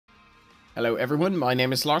Hello everyone, my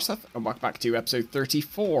name is Larseth, and welcome back to episode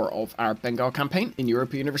 34 of our Bengal campaign in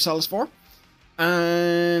Europa Universalis 4.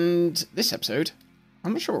 And this episode,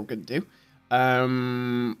 I'm not sure what we're going to do.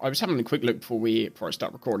 I was having a quick look before I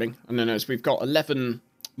start recording, and I noticed we've got 11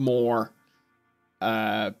 more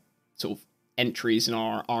sort of entries in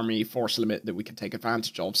our army force limit that we can take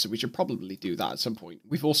advantage of, so we should probably do that at some point.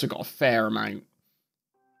 We've also got a fair amount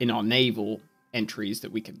in our naval entries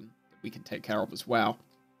that we can take care of as well.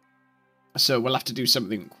 So we'll have to do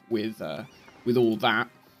something with all that,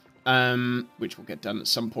 which will get done at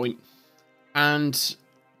some point. And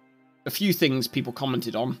a few things people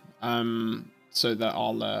commented on, so that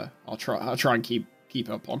I'll try and keep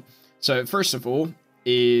up on. So first of all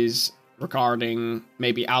is regarding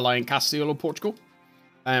maybe allying Castile or Portugal.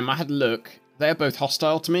 I had a look. They're both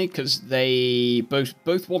hostile to me because they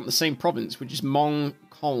both want the same province, which is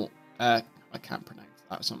Mongkol. I can't pronounce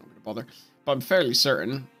that, so I'm not going to bother. But I'm fairly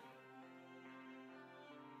certain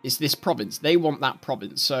it's this province. They want that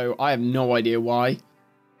province, so I have no idea why.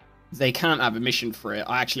 They can't have a mission for it.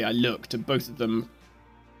 I looked at both of them.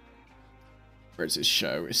 Where does it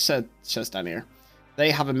show? It says down here. They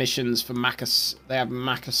have emissions for They have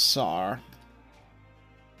Makassar,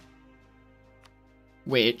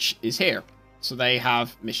 which is here. So they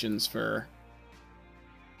have missions for,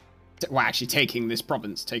 well, actually taking this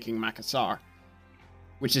province, taking Makassar,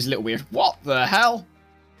 which is a little weird. What the hell?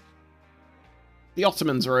 The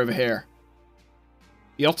Ottomans are over here.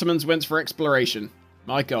 The Ottomans went for exploration.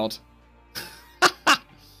 My god.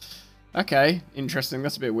 Okay, interesting.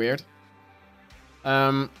 That's a bit weird.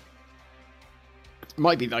 Might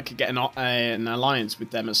be that I could get an alliance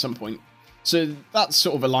with them at some point. So that's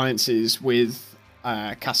sort of alliances with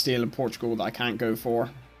Castile and Portugal that I can't go for,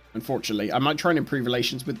 unfortunately. I might try and improve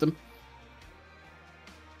relations with them.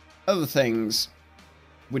 Other things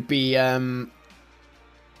would be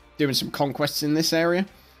doing some conquests in this area.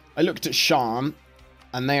 I looked at Shan,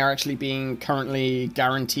 and they are actually being currently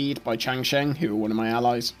guaranteed by Changsheng, who are one of my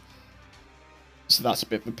allies. So that's a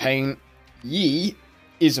bit of a pain. Yi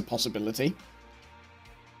is a possibility.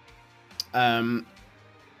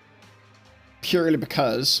 Purely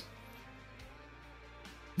because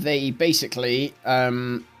they basically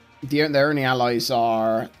their only allies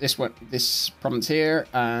are this province here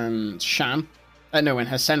and Shan. No, and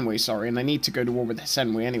Hasenwe, sorry, and they need to go to war with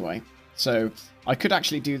Hasenwe anyway. So I could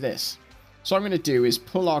actually do this. So what I'm going to do is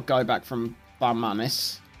pull our guy back from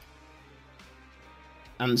Barmanis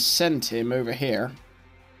and send him over here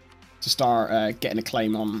to start getting a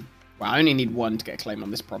claim on. Well, I only need one to get a claim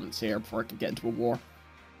on this province here before I can get into a war.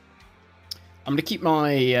 I'm going to keep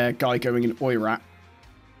my guy going in Oirat.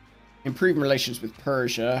 Improving relations with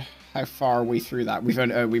Persia. How far are we through that?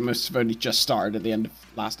 We must have only just started at the end of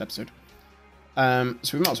last episode.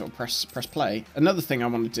 So we might as well press play. Another thing I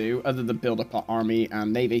want to do, other than build up our army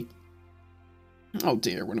and navy. Oh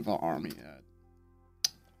dear, one of our army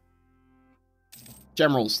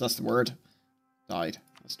generals, that's the word, died.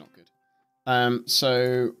 That's not good.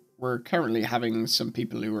 So we're currently having some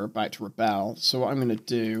people who are about to rebel. So what I'm going to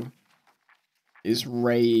do is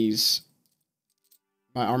raise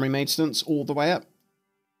my army maintenance all the way up.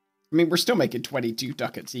 I mean, we're still making 22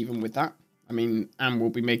 ducats even with that. I mean, and we'll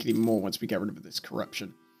be making even more once we get rid of this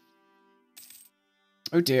corruption.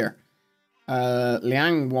 Oh dear.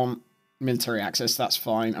 Liang want military access, that's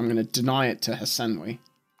fine. I'm going to deny it to Hasenwe.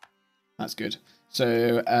 That's good.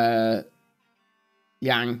 So,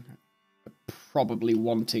 Yang probably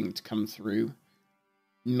wanting to come through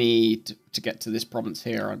me to get to this province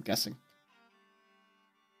here, I'm guessing.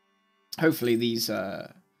 Hopefully these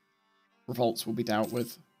revolts will be dealt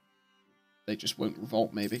with. They just won't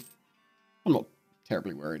revolt, maybe. I'm not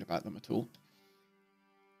terribly worried about them at all.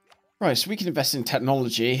 Right, so we can invest in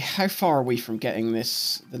technology. How far are we from getting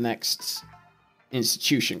the next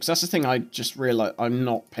institution? Because that's the thing I just realized I'm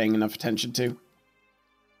not paying enough attention to.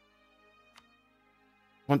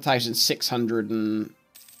 1,600 and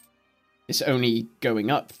it's only going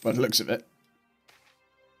up by the looks of it.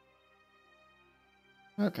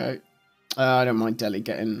 Okay. I don't mind Delhi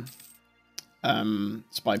getting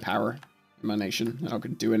spy power in my nation. I'm not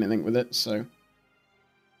going to do anything with it, so.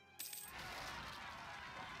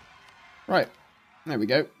 Right. There we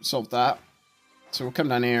go. Solved that. So we'll come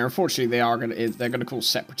down here. Unfortunately, they're going to call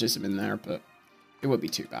separatism in there, but it won't be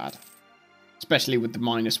too bad. Especially with the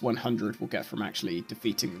minus 100 we'll get from actually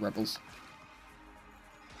defeating the rebels.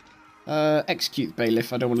 Execute the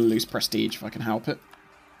bailiff. I don't want to lose prestige if I can help it.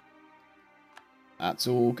 That's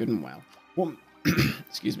all good and well. What,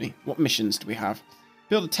 excuse me. What missions do we have?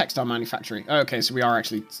 Build a textile manufactory. Okay, so we are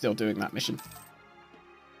actually still doing that mission.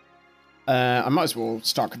 I might as well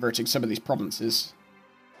start converting some of these provinces.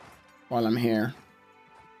 while I'm here.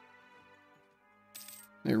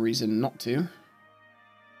 No reason not to.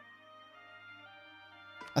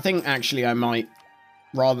 I think actually I might,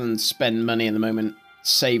 rather than spend money at the moment,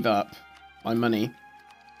 save up my money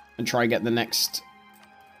and try get the next...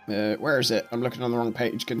 where is it? I'm looking on the wrong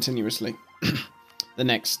page continuously. The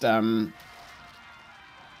next... my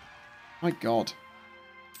God.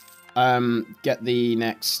 Get the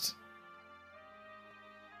next...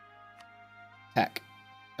 tech.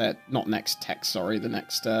 Not next tech, sorry. The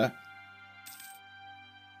next...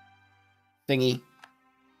 thingy.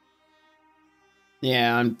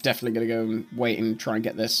 Yeah, I'm definitely going to go and wait and try and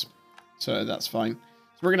get this. So that's fine.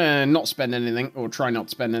 So we're going to not spend anything, or try not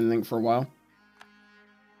to spend anything for a while.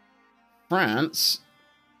 France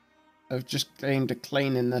have just claimed a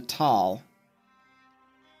claim in Natal.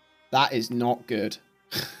 That is not good.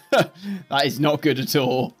 That is not good at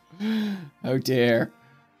all. Oh dear.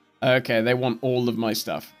 Okay, they want all of my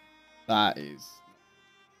stuff. That is...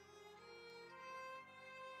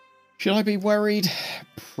 Should I be worried?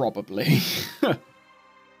 Probably.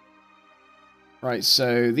 Right,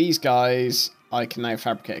 so these guys, I can now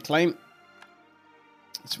fabricate a claim.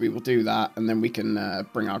 So we will do that, and then we can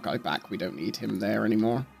bring our guy back. We don't need him there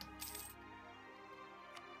anymore.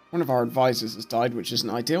 One of our advisors has died, which isn't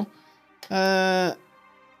ideal.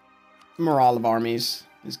 Morale of armies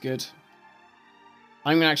is good.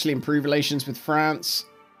 I'm going to actually improve relations with France.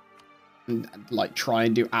 And, like, try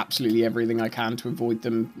and do absolutely everything I can to avoid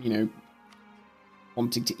them, you know,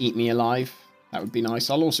 wanting to eat me alive. That would be nice.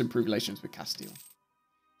 I'll also improve relations with Castile.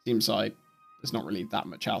 Seems like there's not really that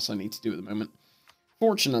much else I need to do at the moment.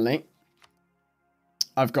 Fortunately,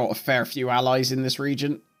 I've got a fair few allies in this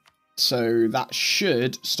region, so that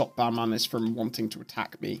should stop Baumanis from wanting to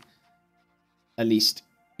attack me, at least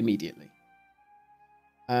immediately.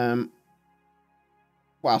 What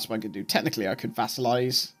else am I going to do? Technically, I could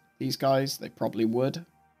vassalize these guys. They probably would.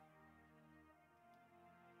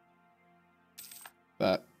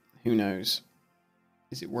 But who knows?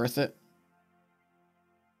 Is it worth it?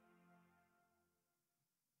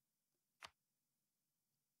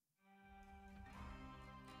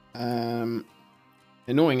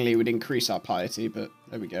 Annoyingly, it would increase our piety, but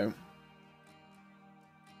there we go.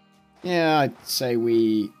 Yeah, I'd say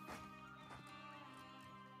we...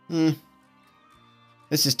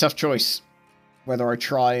 This is a tough choice. Whether I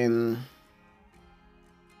try and...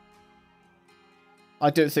 I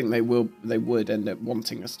don't think they would end up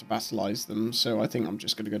wanting us to vassalize them, so I think I'm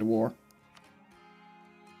just going to go to war.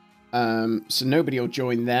 So nobody will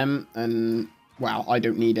join them, and, well, I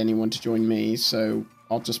don't need anyone to join me, so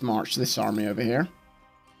I'll just march this army over here.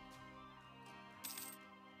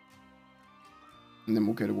 And then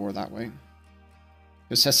we'll go to war that way.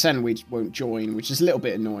 Because Hessen we won't join, which is a little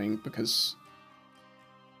bit annoying, because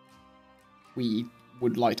we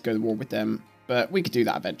would like to go to war with them, but we could do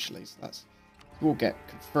that eventually, so that's... We'll get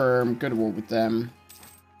confirmed, go to war with them.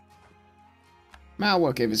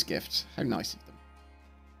 Malwa gave us a gift. How nice of them.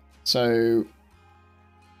 So,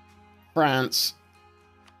 France,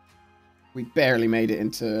 we barely made it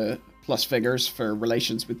into plus figures for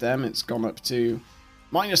relations with them. It's gone up to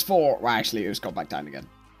 -4. Well, actually, it's gone back down again.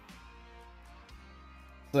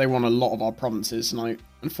 So they want a lot of our provinces, and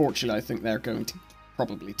unfortunately, I think they're going to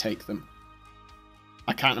probably take them.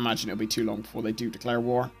 I can't imagine it'll be too long before they do declare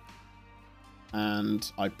war. And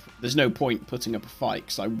there's no point putting up a fight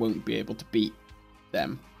because I won't be able to beat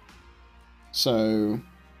them. So,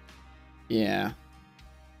 yeah.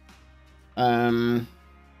 Never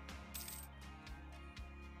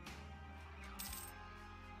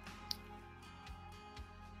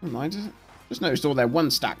mind. Just noticed all their one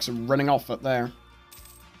stacks are running off up there.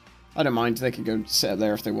 I don't mind. They can go sit up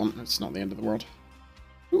there if they want. It's not the end of the world.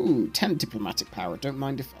 Ooh, 10 diplomatic power. Don't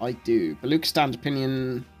mind if I do. Baluchistan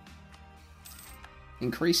opinion...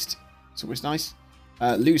 increased. It's always nice.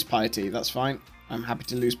 Lose piety, that's fine. I'm happy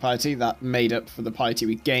to lose piety. That made up for the piety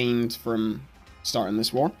we gained from starting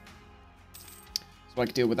this war. So I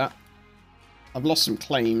can deal with that. I've lost some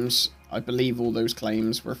claims. I believe all those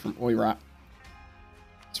claims were from Oirat.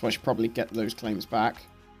 So I should probably get those claims back.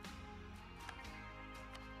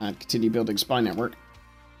 And continue building spy network.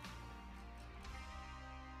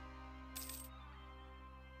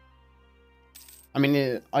 I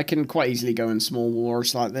mean, I can quite easily go in small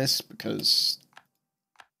wars like this because,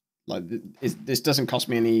 like, this doesn't cost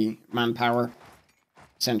me any manpower,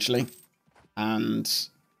 essentially, and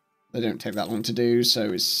they don't take that long to do.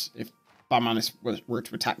 So if Baumanis were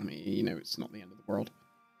to attack me, you know, it's not the end of the world.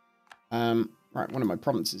 Right, one of my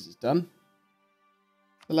provinces is done.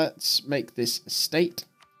 So let's make this a state.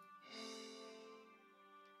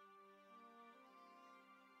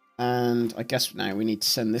 And I guess now we need to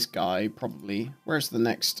send this guy probably... Where's the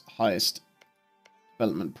next highest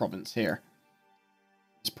development province here?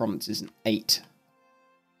 This province is an 8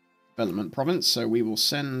 development province, so we will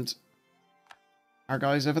send our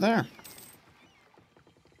guys over there.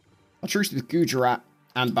 Our truce with Gujarat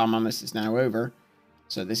and Bahmanis is now over,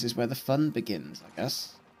 so this is where the fun begins, I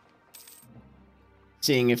guess.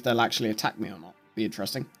 Seeing if they'll actually attack me or not. Be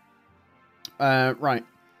interesting. Right.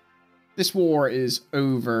 This war is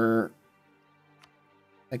over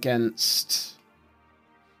against...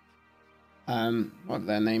 what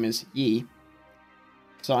their name is? Yi.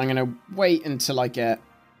 So I'm going to wait until I get...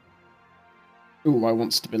 Ooh, I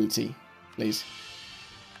want stability, please.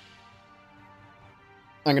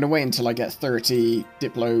 I'm going to wait until I get 30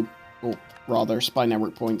 Diplo, or rather, Spy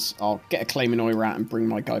Network points. I'll get a claim in Oirat and bring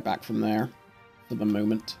my guy back from there for the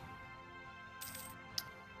moment.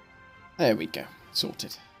 There we go.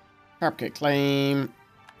 Sorted. Fabricate claim.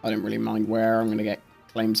 I don't really mind where. I'm going to get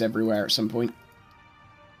claims everywhere at some point.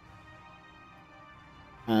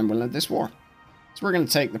 And we'll end this war. So we're going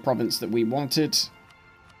to take the province that we wanted.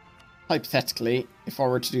 Hypothetically, if I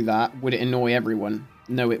were to do that, would it annoy everyone?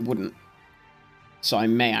 No, it wouldn't. So I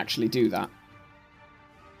may actually do that.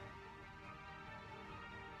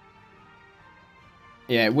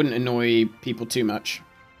 Yeah, it wouldn't annoy people too much.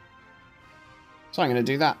 So I'm going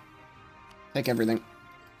to do that. Take everything.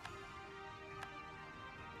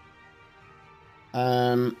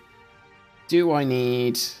 Do I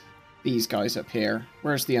need these guys up here?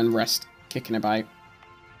 Where's the unrest kicking about?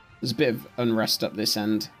 There's a bit of unrest up this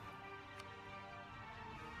end.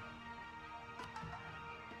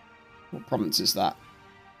 What province is that?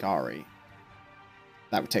 Gari.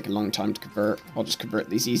 That would take a long time to convert. I'll just convert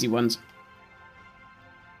these easy ones.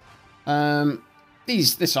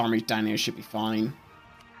 This army down here should be fine.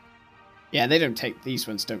 Yeah, they don't take... These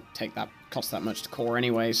ones don't take that... cost that much to core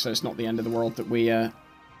anyway, so it's not the end of the world that we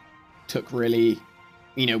took really...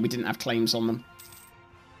 You know, we didn't have claims on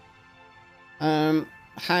them.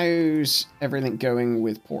 How's everything going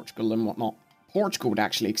with Portugal and whatnot? Portugal would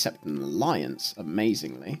actually accept an alliance,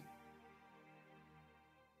 amazingly.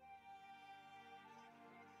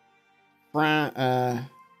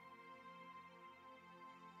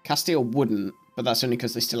 Castile wouldn't, but that's only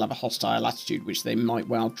because they still have a hostile attitude, which they might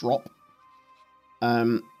well drop.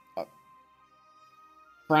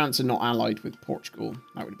 France are not allied with Portugal.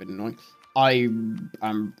 That would have been annoying. I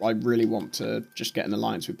really want to just get an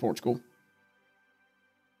alliance with Portugal.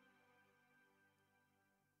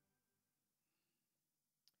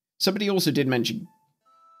 Somebody also did mention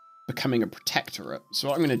becoming a protectorate. So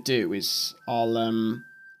what I'm going to do is I'm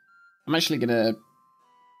actually going to...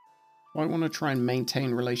 Do I want to try and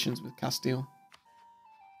maintain relations with Castile?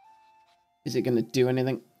 Is it going to do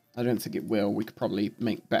anything? I don't think it will. We could probably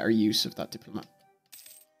make better use of that diplomat.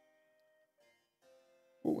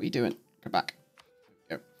 What are you doing? Go back.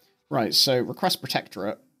 Go. Right, so request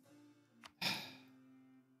protectorate.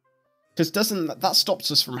 Because doesn't... That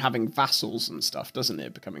stops us from having vassals and stuff, doesn't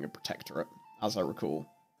it? Becoming a protectorate, as I recall.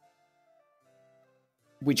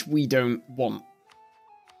 Which we don't want.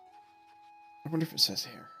 I wonder if it says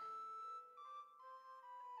here.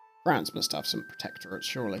 France must have some protectorates,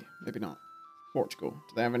 surely. Maybe not. Portugal.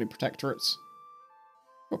 Do they have any protectorates?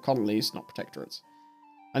 Or colonies, not protectorates.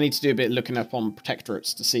 I need to do a bit of looking up on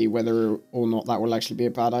protectorates to see whether or not that will actually be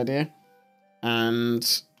a bad idea. And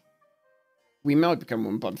we might become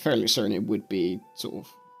one, but I'm fairly certain it would be sort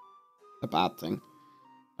of a bad thing.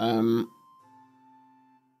 But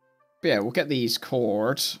yeah, we'll get these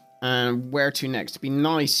cored. And where to next? It'd be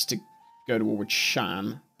nice to go to war with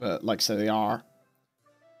Shan, but like I said, they are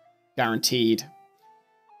guaranteed.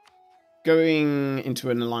 Going into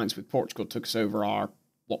an alliance with Portugal took us over our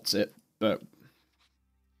what's it, but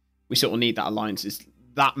we sort of need that alliance.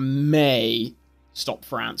 That may stop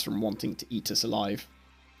France from wanting to eat us alive.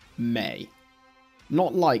 May.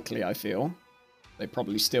 Not likely, I feel. They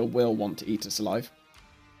probably still will want to eat us alive.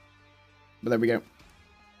 But there we go.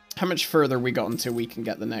 How much further we got until we can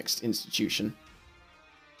get the next institution?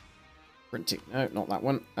 Printing. No, not that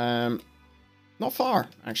one. Not far,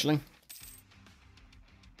 actually.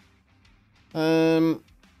 Do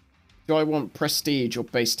I want prestige or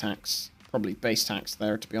base tax? Probably base tax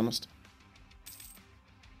there, to be honest.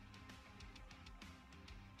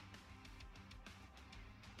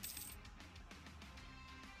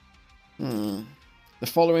 The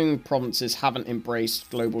following provinces haven't embraced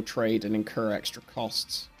global trade and incur extra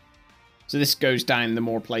costs. So this goes down the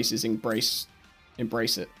more places embrace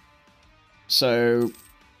it. So...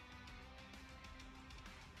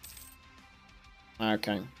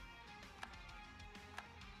 Okay.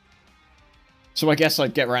 So I guess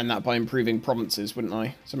I'd get around that by improving provinces, wouldn't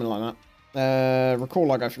I? Something like that.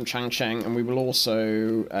 Recall our guy from Changcheng, and we will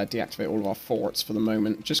also deactivate all of our forts for the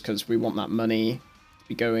moment, just because we want that money to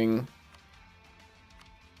be going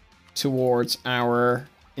towards our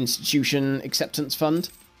institution acceptance fund.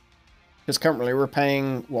 Because currently we're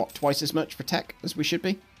paying, what, twice as much for tech as we should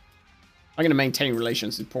be? I'm going to maintain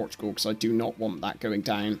relations with Portugal, because I do not want that going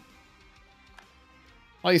down.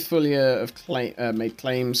 Hythulia have made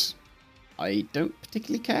claims. I don't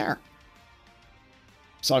particularly care.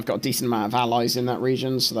 So I've got a decent amount of allies in that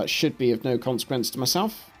region, so that should be of no consequence to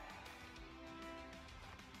myself.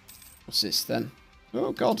 What's this then?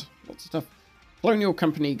 Oh god, lots of stuff. Colonial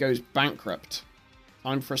company goes bankrupt.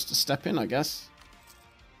 Time for us to step in, I guess.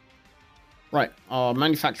 Right, our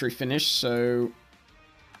manufactory finished, so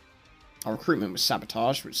our recruitment was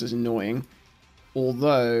sabotaged, which is annoying.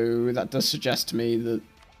 Although that does suggest to me that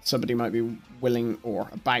somebody might be willing or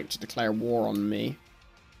about to declare war on me.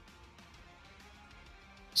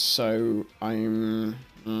 So I'm...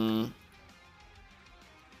 do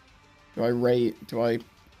I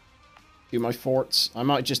do my forts? I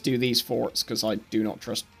might just do these forts because I do not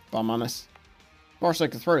trust Barmanis. Of course I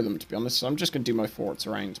could throw them, to be honest, so I'm just going to do my forts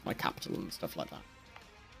around my capital and stuff like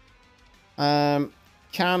that.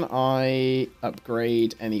 Can I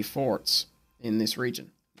upgrade any forts in this region?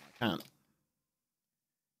 I can't.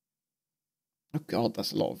 Oh god,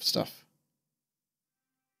 that's a lot of stuff.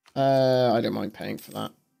 I don't mind paying for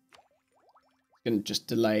that. It's going to just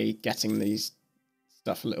delay getting these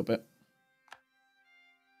stuff a little bit.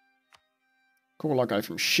 Call our guy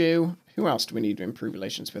from Shu. Who else do we need to improve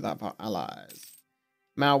relations with our allies?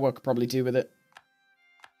 Malwa could probably do with it.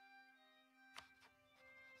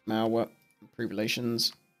 Malwa, improve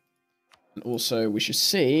relations. And also we should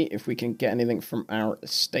see if we can get anything from our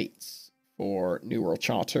estates. Or New World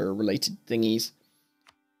Charter related thingies.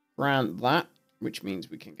 Grant that, which means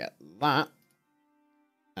we can get that.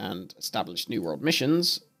 And establish New World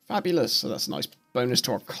missions. Fabulous. So that's a nice bonus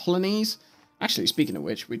to our colonies. Actually, speaking of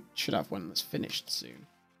which, we should have one that's finished soon.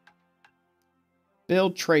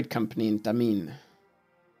 Build trade company in Damin.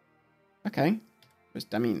 Okay. Where's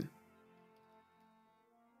Damin?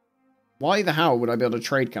 Why the hell would I build a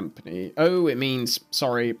trade company? Oh, it means,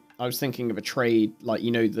 sorry, I was thinking of a trade, like, you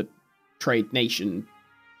know, the trade nation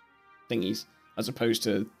thingies, as opposed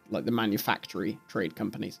to like the manufactory trade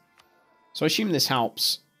companies. So I assume this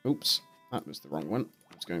helps. Oops, that was the wrong one.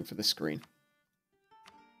 I was going for this screen.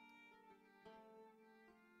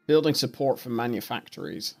 Building support for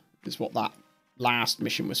manufactories is what that last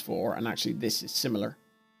mission was for, and actually this is similar.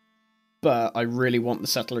 But I really want the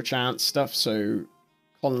settler chance stuff, so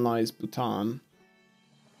colonize Bhutan.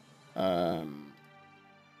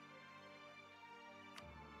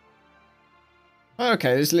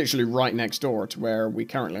 Okay, it's literally right next door to where we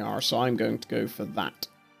currently are, so I'm going to go for that.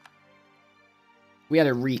 We had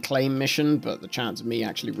a reclaim mission, but the chance of me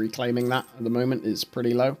actually reclaiming that at the moment is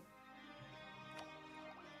pretty low.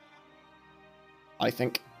 I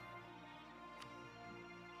think.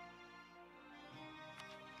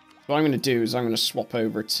 What I'm going to do is I'm going to swap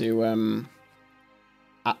over to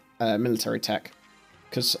military tech,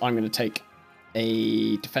 because I'm going to take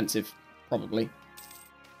a defensive, probably.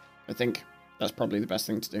 I think. That's probably the best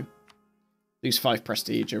thing to do. Lose 5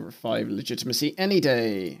 prestige over 5 legitimacy any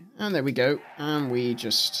day. And there we go. And we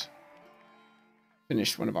just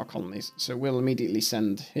finished one of our colonies. So we'll immediately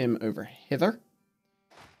send him over hither.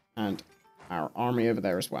 And our army over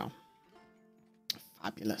there as well.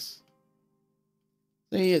 Fabulous.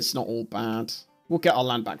 See, it's not all bad. We'll get our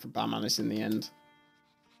land back from Barmanis in the end.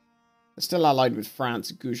 They're still allied with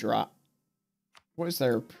France, Gujarat. What is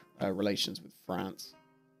their relations with France?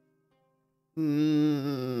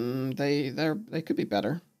 They could be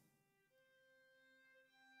better.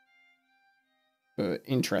 But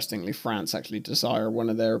interestingly, France actually desire one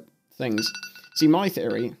of their things. See, my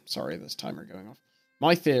theory... Sorry, there's a timer going off.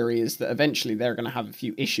 My theory is that eventually they're going to have a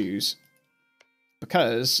few issues.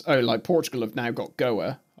 Because, oh, like Portugal have now got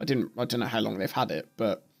Goa. I don't know how long they've had it,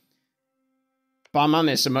 but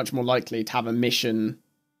Barmanis are much more likely to have a mission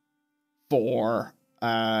for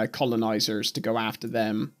colonizers to go after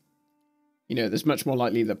them. You know, there's much more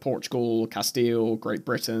likely that Portugal, Castile, Great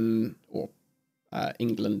Britain, or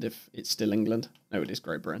England, if it's still England. No, it is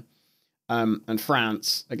Great Britain. And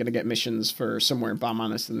France are going to get missions for somewhere in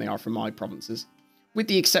Barmanis than they are for my provinces. With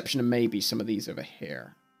the exception of maybe some of these over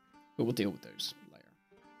here. But we'll deal with those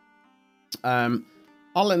later.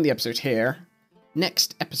 I'll end the episode here.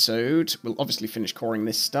 Next episode, we'll obviously finish coring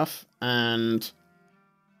this stuff. And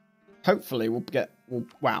hopefully we'll get...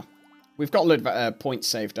 wow. We've got a load of points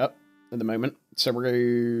saved up at the moment. So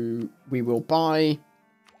we will buy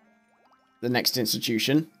the next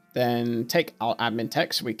institution, then take our admin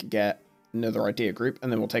tech so we could get another idea group,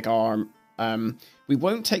 and then we'll take our... we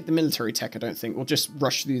won't take the military tech, I don't think. We'll just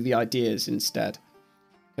rush through the ideas instead.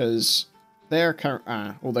 Because they're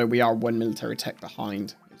although we are 1 military tech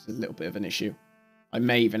behind, it's a little bit of an issue. I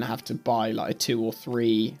may even have to buy like a 2 or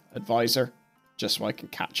 3 advisor, just so I can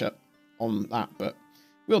catch up on that, but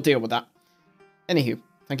we'll deal with that. Anywho,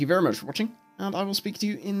 thank you very much for watching, and I will speak to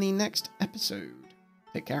you in the next episode.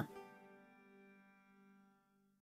 Take care.